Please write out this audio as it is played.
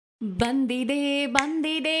ಬಂದಿದೆ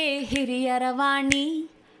ಬಂದಿದೆ ಹಿರಿಯರ ವಾಣಿ,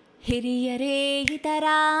 ಹಿರಿಯರೇ ಇತರ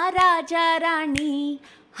ರಾಜ ರಾಣಿ,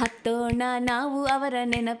 ಹತ್ತೋಣ ನಾವು ಅವರ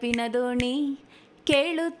ನೆನಪಿನ ದೋಣಿ,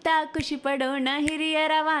 ಕೇಳುತ್ತಾ ಖುಷಿ ಪಡೋಣ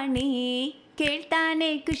ಹಿರಿಯರ ವಾಣಿ,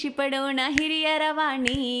 ಕೇಳ್ತಾನೆ ಖುಷಿ ಪಡೋಣ ಹಿರಿಯರ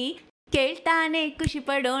ವಾಣಿ, ಕೇಳ್ತಾನೆ ಖುಷಿ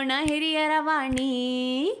ಪಡೋಣ ಹಿರಿಯರ ವಾಣಿ.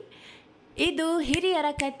 ಇದು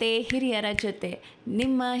ಹಿರಿಯರ ಕತೆ ಹಿರಿಯರ ಜೊತೆ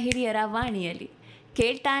ನಿಮ್ಮ ಹಿರಿಯರ ವಾಣಿಯಲ್ಲಿ.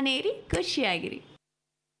 ಕೇಳ್ತಾನೆ ಇರಿ, ಖುಷಿಯಾಗಿರಿ.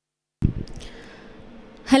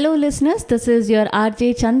 Hello listeners, this is your RJ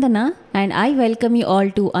Chandana and I welcome you all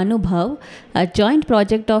to Anubhav, a joint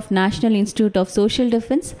project of National Institute of Social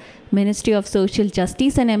Defence, Ministry of Social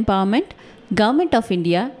Justice and Empowerment, Government of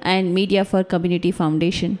India and Media for Community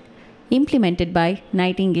Foundation, implemented by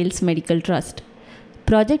Nightingale's Medical Trust.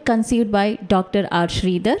 Project conceived by Dr. R.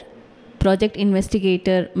 Sridhar, Project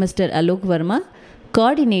Investigator Mr. Alok Verma,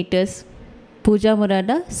 Coordinators Pooja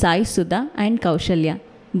Murada, Sai Sudha and Kaushalya.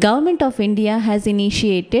 Government of India has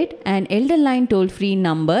initiated an elder line toll-free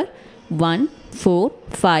number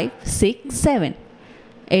 14567.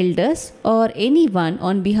 Elders or anyone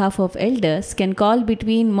on behalf of elders can call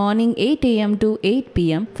between morning 8 a.m. to 8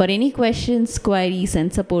 p.m. for any questions, queries and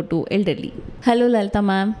support to elderly. Hello Lalita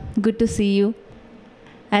ma'am, good to see you.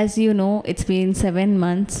 As you know, it's been 7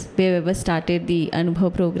 months we have ever started the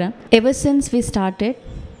Anubhav program. Ever since we started,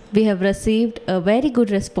 we have received a very good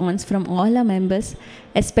response from all our members,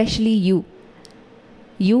 especially you.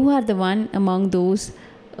 You are the one among those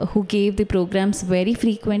who gave the programs very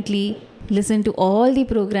frequently, listened to all the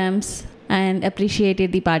programs and appreciated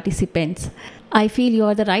the participants. I feel you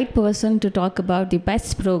are the right person to talk about the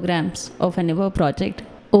best programs of Anubhav project.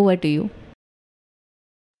 Over to you.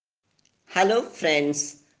 Hello friends,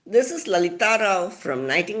 this is Lalita Rao from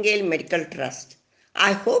Nightingale Medical Trust.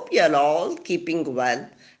 I hope you are all keeping well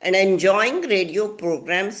and enjoying radio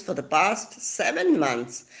programs for the past 7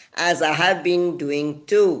 months as I have been doing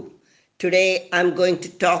too. Today I'm going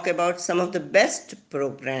to talk about some of the best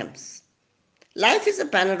programs. Life is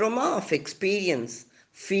a panorama of experience,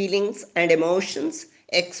 feelings and emotions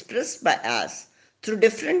expressed by us through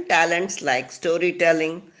different talents like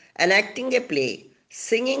storytelling, enacting a play,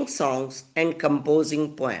 singing songs and composing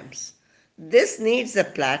poems. This needs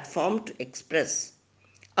a platform to express.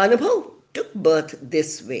 Anubhav took birth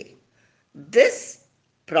this way. This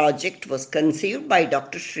project was conceived by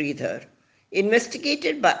Dr. Sridhar,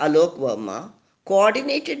 investigated by Alok Verma,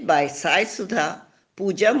 coordinated by Sai Sudha,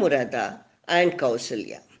 Pooja Murada and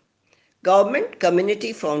Kaushalya. Government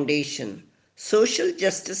Community Foundation, Social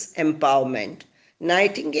Justice Empowerment,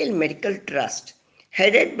 Nightingale Medical Trust,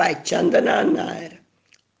 headed by Chandana Nair,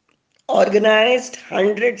 organized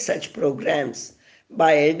 100 such programs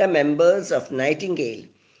by elder members of Nightingale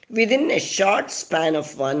within a short span of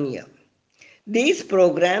 1 year. These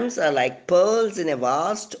programs are like pearls in a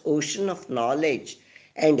vast ocean of knowledge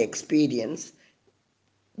and experience.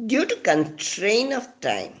 Due to constraint of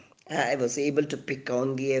time, I was able to pick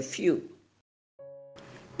only a few.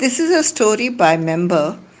 This is a story by member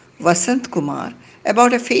Vasant Kumar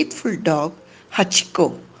about a faithful dog, Hachiko,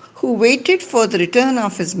 who waited for the return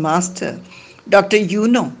of his master, Dr.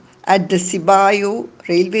 Yuno, at the Shibuya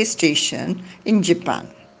railway station in Japan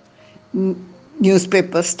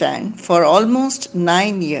newspaper stand for almost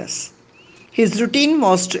 9 years. His routine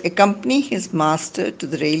was to accompany his master to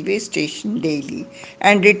the railway station daily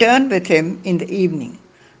and return with him in the evening.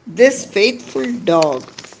 This faithful dog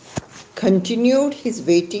continued his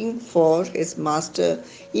waiting for his master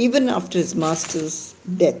even after his master's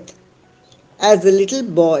death. As a little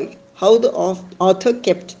boy, how the author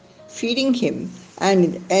kept feeding him, and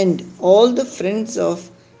in the end, all the friends of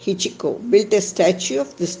Hachiko built a statue of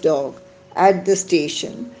this dog at the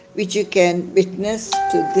station, which you can witness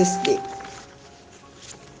to this day.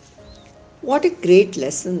 What a great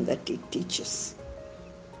lesson that it teaches.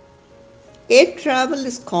 Air travel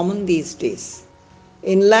is common these days,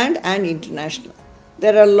 inland and international.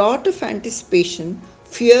 There are a lot of anticipation,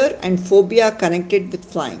 fear and phobia connected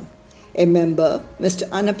with flying. A member, Mr.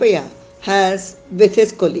 Anapaya, has, with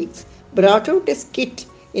his colleagues, brought out a skit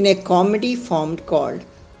in a comedy form called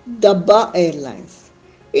Dabba Airlines.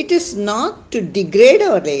 It is not to degrade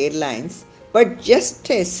our airlines, but just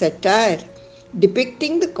a satire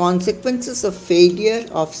depicting the consequences of failure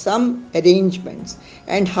of some arrangements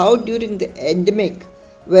and how during the endemic,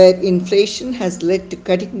 where inflation has led to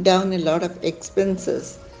cutting down a lot of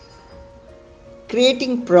expenses,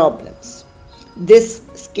 creating problems. This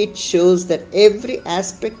skit shows that every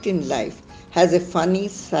aspect in life has a funny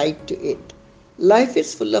side to it. Life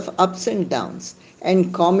is full of ups and downs,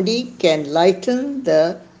 and comedy can lighten the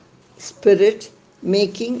spirit,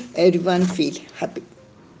 making everyone feel happy.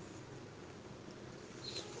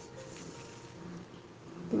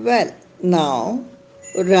 Well, now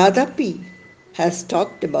Radha P has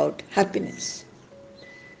talked about happiness.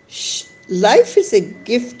 Life is a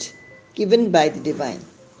gift given by the divine.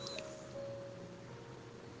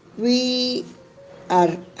 We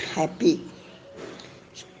are happy.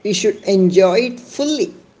 We should enjoy it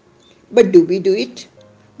fully. But do we do it?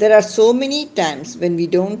 There are so many times when we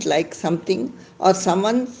don't like something or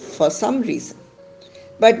someone for some reason.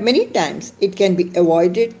 But many times it can be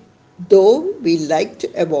avoided, though we like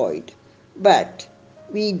to avoid. But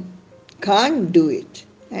we can't do it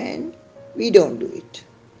and we don't do it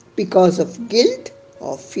because of guilt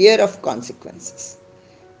or fear of consequences.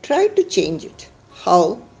 Try to change it.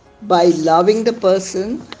 How? By loving the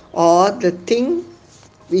person or the thing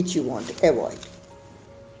which you want to avoid.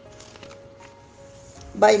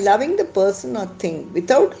 By loving the person or thing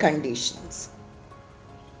without conditions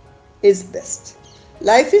is best.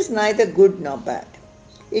 Life is neither good nor bad.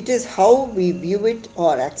 It is how we view it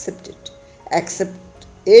or accept it. Accept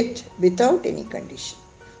it without any condition.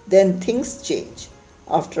 Then things change.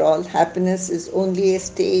 After all, happiness is only a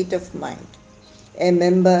state of mind. A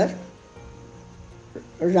member,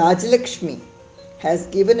 Rajalakshmi, has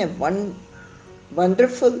given a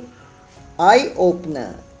wonderful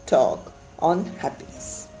eye-opener talk on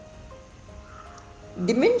happiness.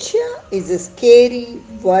 Dementia is a scary,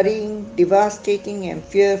 worrying, devastating and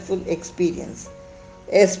fearful experience,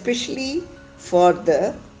 especially for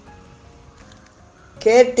the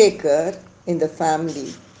caretaker in the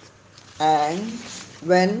family. And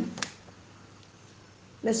when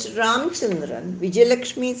Mr. Ramchandran,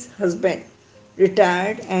 Vijayalakshmi's husband,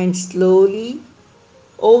 retired and slowly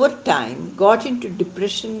over time got into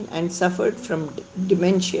depression and suffered from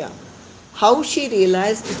dementia, how she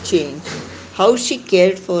realized the change, how she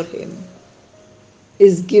cared for him,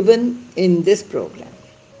 is given in this program.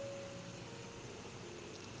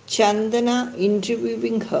 Chandana,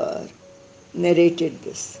 interviewing her, narrated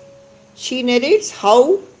this. She narrates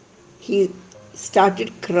how he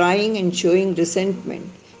started crying and showing resentment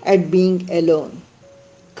at being alone.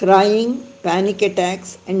 Crying, panic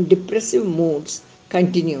attacks, and depressive moods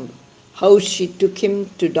continued. How she took him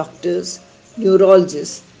to doctors,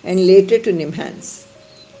 neurologists, and later to NIMHANS.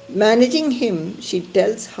 Managing him, she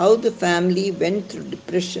tells how the family went through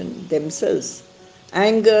depression themselves,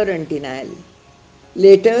 anger and denial.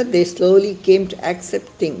 Later, they slowly came to accept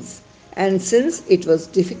things, and since it was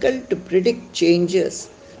difficult to predict changes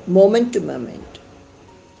moment to moment,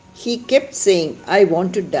 he kept saying, I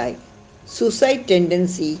want to die. Suicide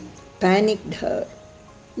tendency panicked her.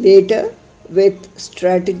 Later, with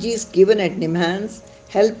strategies given at NIMHANS,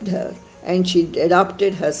 helped her and she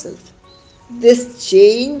adapted herself. This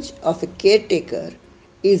change of a caretaker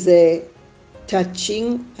is a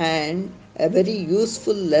touching and a very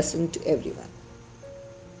useful lesson to everyone.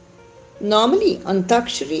 Normally,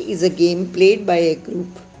 Antakshari is a game played by a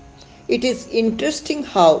group. It is interesting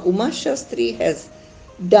how Uma Shastri has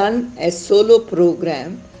done a solo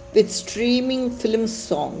program with streaming film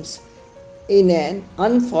songs in an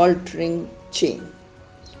unfaltering chain.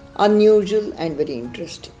 Unusual and very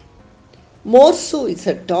interesting. More so is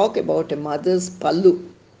her talk about a mother's pallu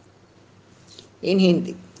in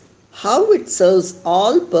Hindi. How it serves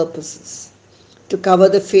all purposes: to cover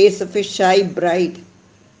the face of a shy bride,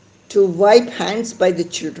 to wipe hands by the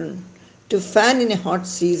children, to fan in a hot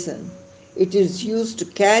season. It is used to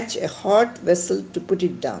catch a hot vessel to put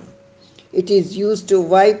it down. It is used to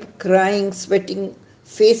wipe crying, sweating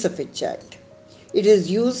face of a child. It is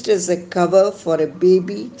used as a cover for a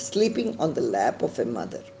baby sleeping on the lap of a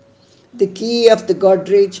mother. The key of the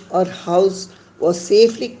Godrej or house was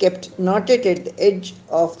safely kept knotted at the edge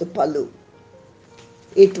of the pallu.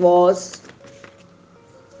 It was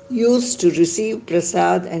used to receive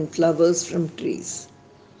prasad and flowers from trees.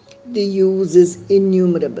 The use is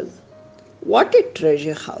innumerable. What a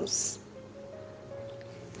treasure house!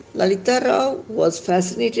 Lalita Rao was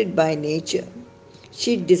fascinated by nature.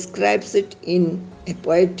 She describes it in a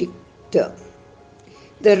poetic term.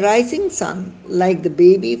 The rising sun, like the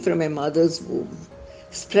baby from a mother's womb,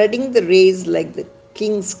 spreading the rays like the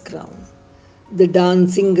king's crown. The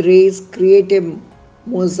dancing rays create a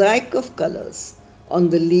mosaic of colors on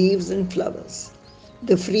the leaves and flowers.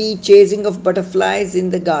 The free chasing of butterflies in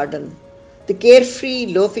the garden. The carefree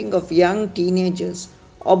loafing of young teenagers,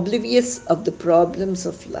 oblivious of the problems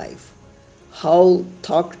of life. How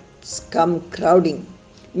thoughts come crowding,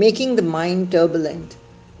 making the mind turbulent,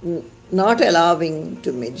 not allowing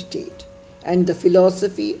to meditate. And the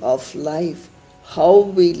philosophy of life, how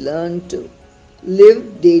we learn to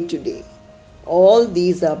live day to day. All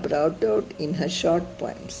these are brought out in her short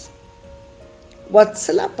poems.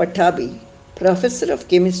 Vatsala Pattabhi, professor of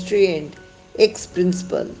chemistry and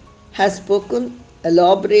ex-principal, has spoken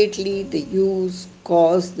elaborately the use,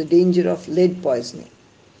 cause, the danger of lead poisoning.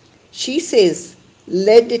 She says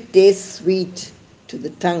lead tastes sweet to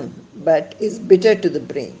the tongue but is bitter to the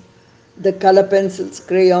brain. The color pencils,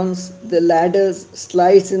 crayons, the ladders,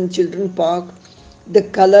 slides in children park, the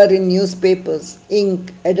color in newspapers,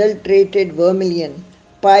 ink, adulterated vermilion,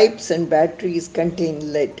 pipes and batteries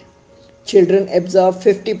contain lead. Children absorb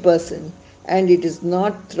 50% and it is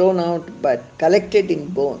not thrown out but collected in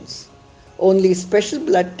bones. Only special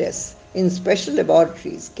blood tests in special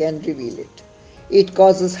laboratories can reveal it. It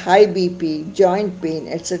causes high BP, joint pain,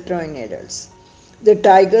 etc. in adults. The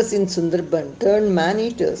tigers in Sundarban turn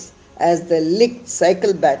man-eaters as they licked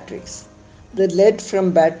cycle batteries. The lead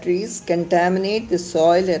from batteries contaminate the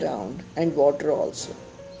soil around and water also.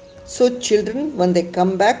 So children, when they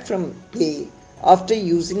come back from play after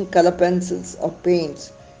using color pencils or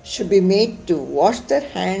paints, should be made to wash their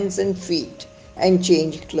hands and feet and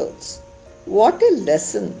change clothes. What a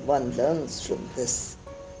lesson one learns from this.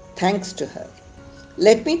 Thanks to her.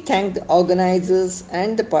 Let me thank the organizers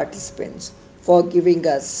and the participants for giving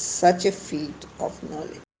us such a feat of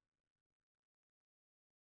knowledge.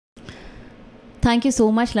 Thank you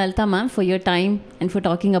so much, Lalita ma'am, for your time and for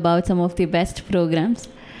talking about some of the best programs.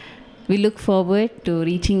 We look forward to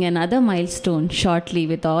reaching another milestone shortly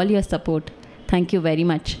with all your support. Thank you very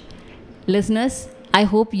much. Listeners, I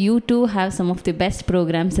hope you too have some of the best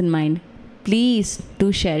programs in mind. Please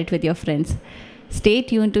do share it with your friends. Stay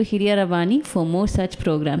tuned to Hiriya Ravani for more such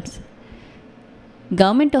programs.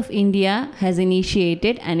 Government of India has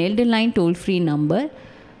initiated an elder line toll-free number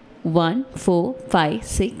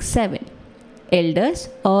 14567. Elders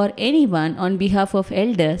or anyone on behalf of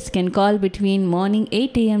elders can call between morning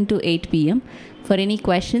 8 a.m. to 8 p.m. for any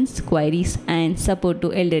questions, queries and support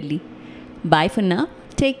to elderly. Bye for now.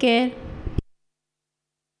 Take care.